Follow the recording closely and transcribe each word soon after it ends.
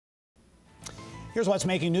Here's what's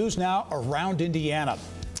making news now around Indiana.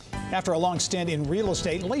 After a long stint in real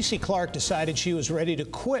estate, Lacey Clark decided she was ready to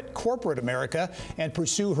quit corporate America and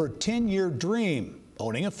pursue her 10-year dream,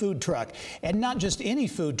 owning a food truck. And not just any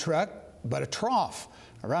food truck, but a trough.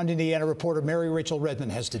 Around Indiana reporter Mary Rachel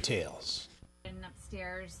Redmond has details.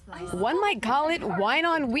 One might call it wine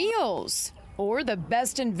on wheels, or the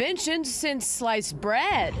best invention since sliced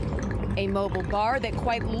bread. A mobile bar that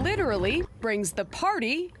quite literally brings the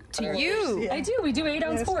party to you. I do. We do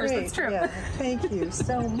 8-ounce pours. That's true. Yeah. Thank you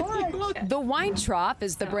so much. The Wine Trough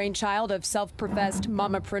is the brainchild of self-professed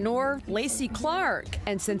mamapreneur Lacey Clark.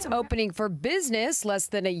 And since opening for business less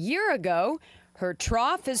than a year ago, her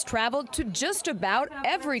trough has traveled to just about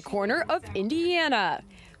every corner of Indiana,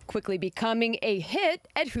 quickly becoming a hit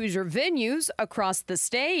at Hoosier venues across the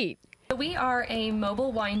state. We are a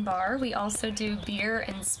mobile wine bar. We also do beer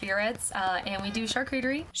and spirits, and we do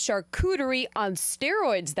charcuterie. Charcuterie on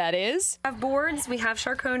steroids, that is. We have boards, we have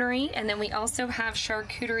charcuterie, and then we also have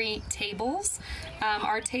charcuterie tables.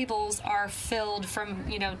 Our tables are filled from,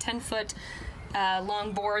 10-foot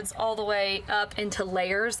long boards all the way up into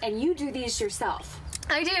layers. And you do these yourself?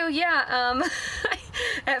 I do, yeah.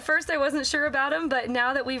 At first I wasn't sure about them, but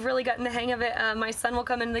now that we've really gotten the hang of it, my son will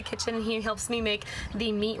come into the kitchen and he helps me make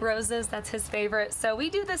the meat roses. That's his favorite. So we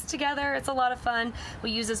do this together. It's a lot of fun.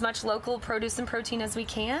 We use as much local produce and protein as we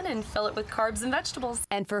can and fill it with carbs and vegetables.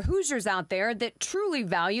 And for Hoosiers out there that truly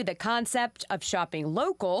value the concept of shopping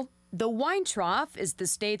local, the Wine Trough is the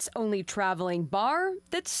state's only traveling bar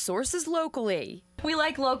that sources locally. We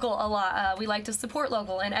like local a lot. We like to support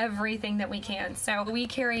local in everything that we can. So we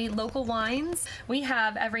carry local wines. We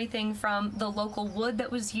have everything from the local wood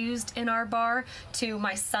that was used in our bar to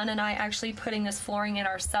my son and I actually putting this flooring in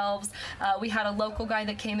ourselves. We had a local guy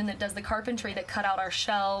that came in that does the carpentry that cut out our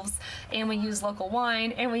shelves, and we use local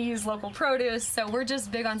wine and we use local produce. So we're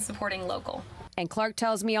just big on supporting local. And Clark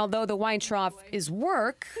tells me although the Wine Trough is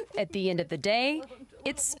work, at the end of the day,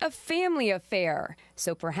 it's a family affair.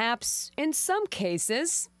 So perhaps, in some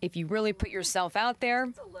cases, if you really put yourself out there,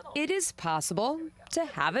 it is possible to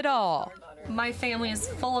have it all. My family is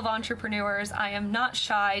full of entrepreneurs. I am not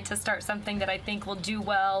shy to start something that I think will do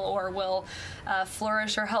well or will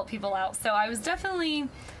flourish or help people out. So I was definitely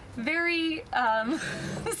very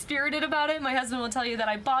spirited about it. My husband will tell you that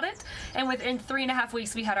I bought it, and within 3.5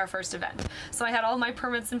 weeks we had our first event. So I had all my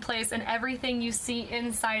permits in place and everything you see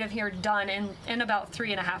inside of here done in about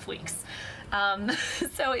 3.5 weeks.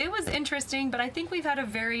 So it was interesting, but I think we've had a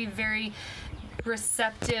very, very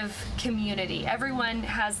receptive community. Everyone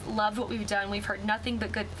has loved what we've done. We've heard nothing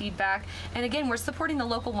but good feedback. And again, we're supporting the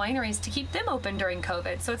local wineries to keep them open during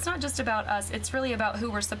COVID. So it's not just about us, it's really about who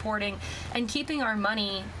we're supporting and keeping our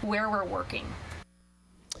money where we're working.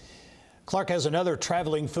 Clark has another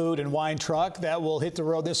traveling food and wine truck that will hit the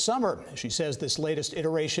road this summer. She says this latest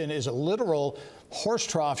iteration is a literal horse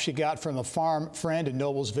trough she got from a farm friend in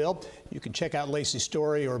Noblesville. You can check out Lacey's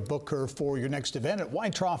story or book her for your next event at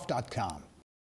winetrough.com.